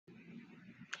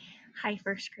Hi,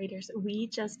 first graders. We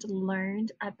just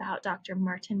learned about Dr.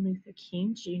 Martin Luther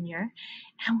King Jr.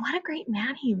 and what a great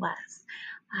man he was.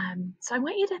 So I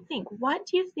want you to think, what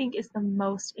do you think is the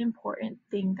most important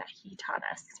thing that he taught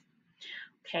us?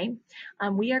 Okay,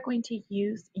 we are going to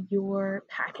use your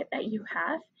packet that you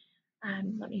have.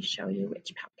 Let me show you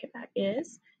which packet that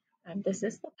is. This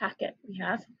is the packet we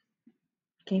have.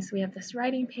 Okay, so we have this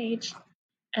writing page,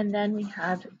 and then we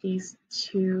have these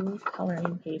two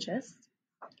coloring pages.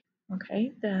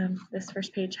 Okay, this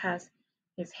first page has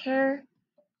his hair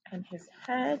and his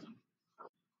head,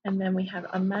 and then we have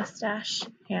a mustache,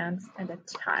 hands, and a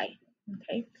tie.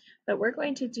 Okay, but we're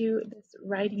going to do this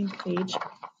writing page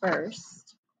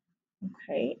first.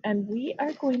 Okay, and we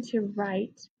are going to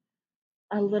write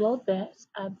a little bit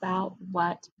about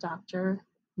what Dr.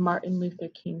 Martin Luther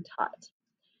King taught.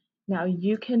 Now,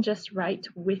 you can just write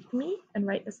with me and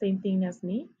write the same thing as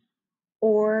me,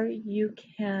 or you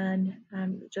can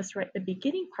just write the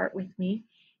beginning part with me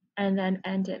and then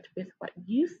end it with what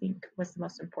you think was the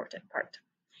most important part.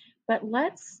 But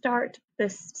let's start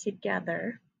this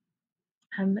together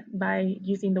by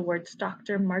using the words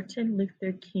Dr. Martin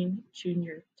Luther King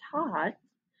Jr. taught,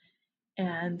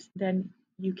 and then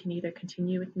you can either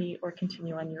continue with me or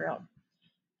continue on your own.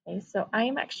 Okay, so I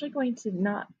am actually going to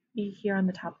not be here on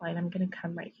the top line. I'm going to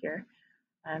come right here.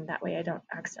 That way I don't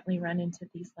accidentally run into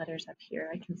these letters up here.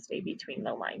 I can stay between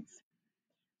the lines.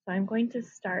 So I'm going to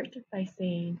start by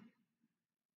saying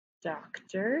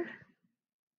Dr.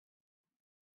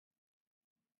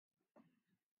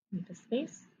 Leave a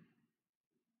space,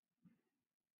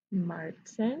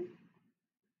 Martin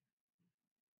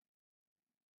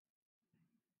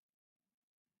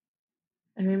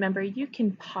and remember you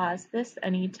can pause this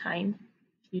anytime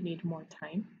if you need more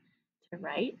time to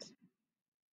write.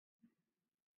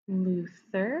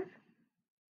 Luther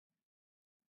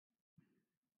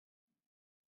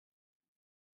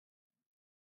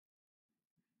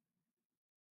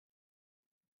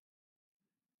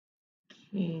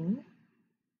King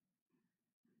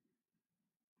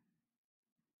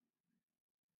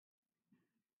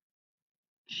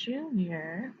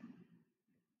Jr.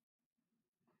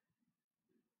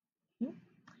 Okay.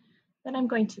 Then I'm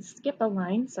going to skip a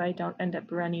line so I don't end up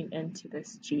running into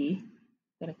this G.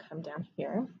 I'm going to come down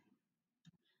here.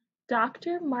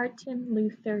 Dr. Martin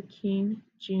Luther King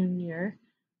Jr.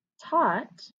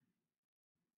 taught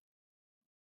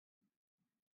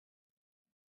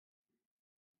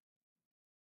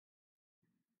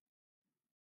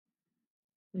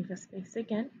leave a space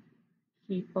again,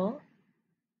 people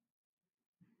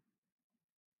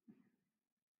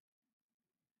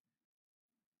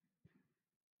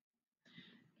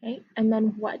okay, and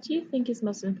then what do you think is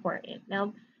most important?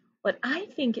 Now, what I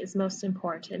think is most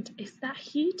important is that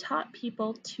he taught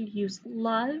people to use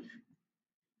love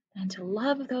and to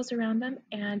love those around them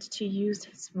and to use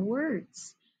his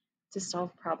words to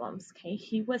solve problems. Okay,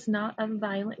 he was not a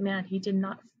violent man. He did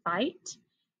not fight.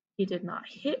 He did not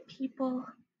hit people.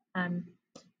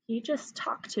 He just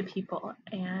talked to people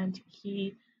and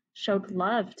he showed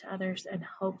love to others and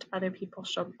hoped other people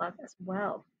showed love as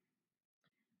well.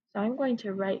 So I'm going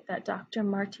to write that Dr.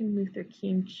 Martin Luther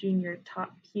King Jr.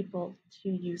 taught people to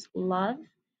use love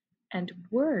and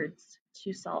words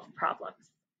to solve problems.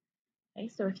 Okay,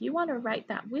 so if you want to write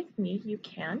that with me, you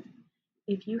can.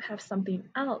 If you have something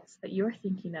else that you're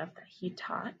thinking of that he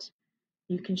taught,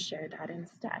 you can share that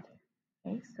instead.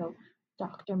 Okay, so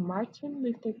Dr. Martin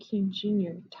Luther King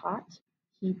Jr. taught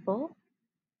people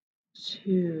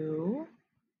to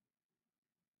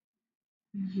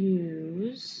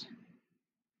use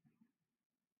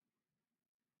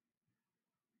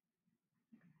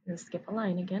let's skip a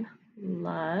line again,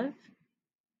 love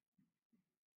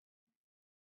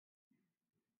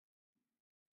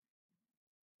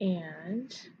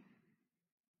and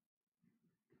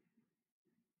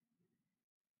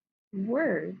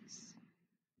words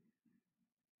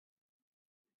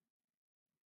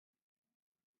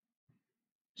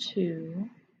to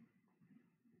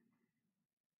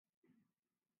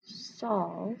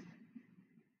solve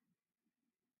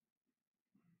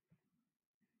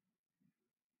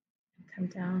come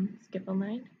down, skip a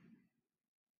line,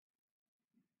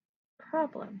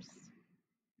 problems.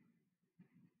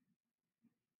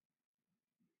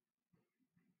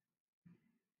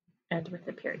 End with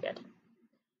a period.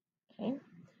 Okay,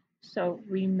 so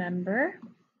remember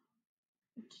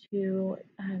to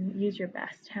use your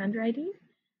best handwriting,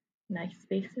 nice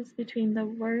spaces between the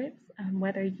words,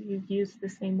 whether you use the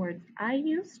same words I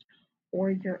used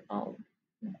or your own.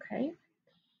 Okay,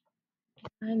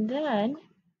 and then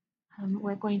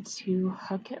we're going to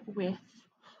hook it with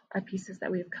our pieces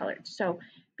that we've colored. So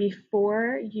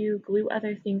before you glue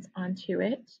other things onto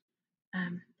it,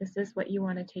 this is what you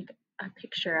want to take a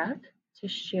picture of to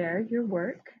share your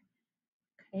work.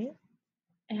 Okay.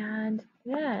 And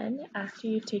then after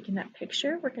you've taken that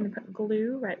picture, we're going to put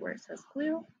glue right where it says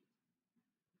glue.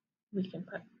 We can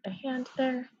put a hand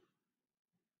there.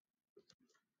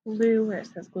 Glue where it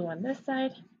says glue on this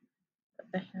side.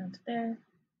 Put the hand there.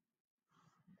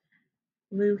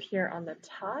 Glue here on the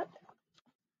top.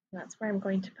 That's where I'm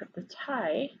going to put the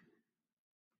tie.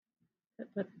 Put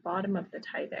the bottom of the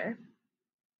tie there.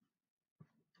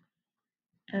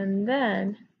 And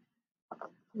then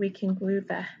we can glue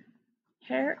the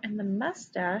hair and the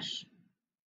mustache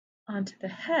onto the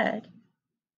head.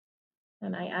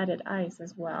 And I added eyes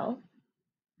as well.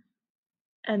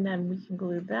 And then we can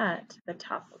glue that to the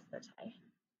top of the tie.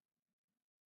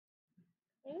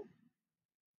 Okay.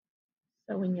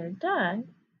 So when you're done,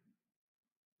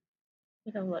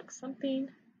 it'll look something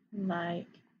like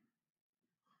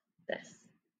this.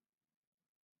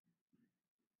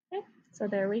 Okay. So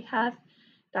there we have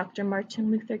Dr. Martin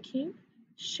Luther King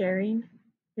sharing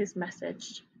his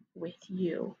message with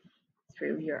you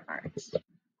through your art.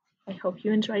 I hope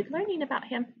you enjoyed learning about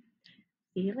him.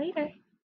 See you later.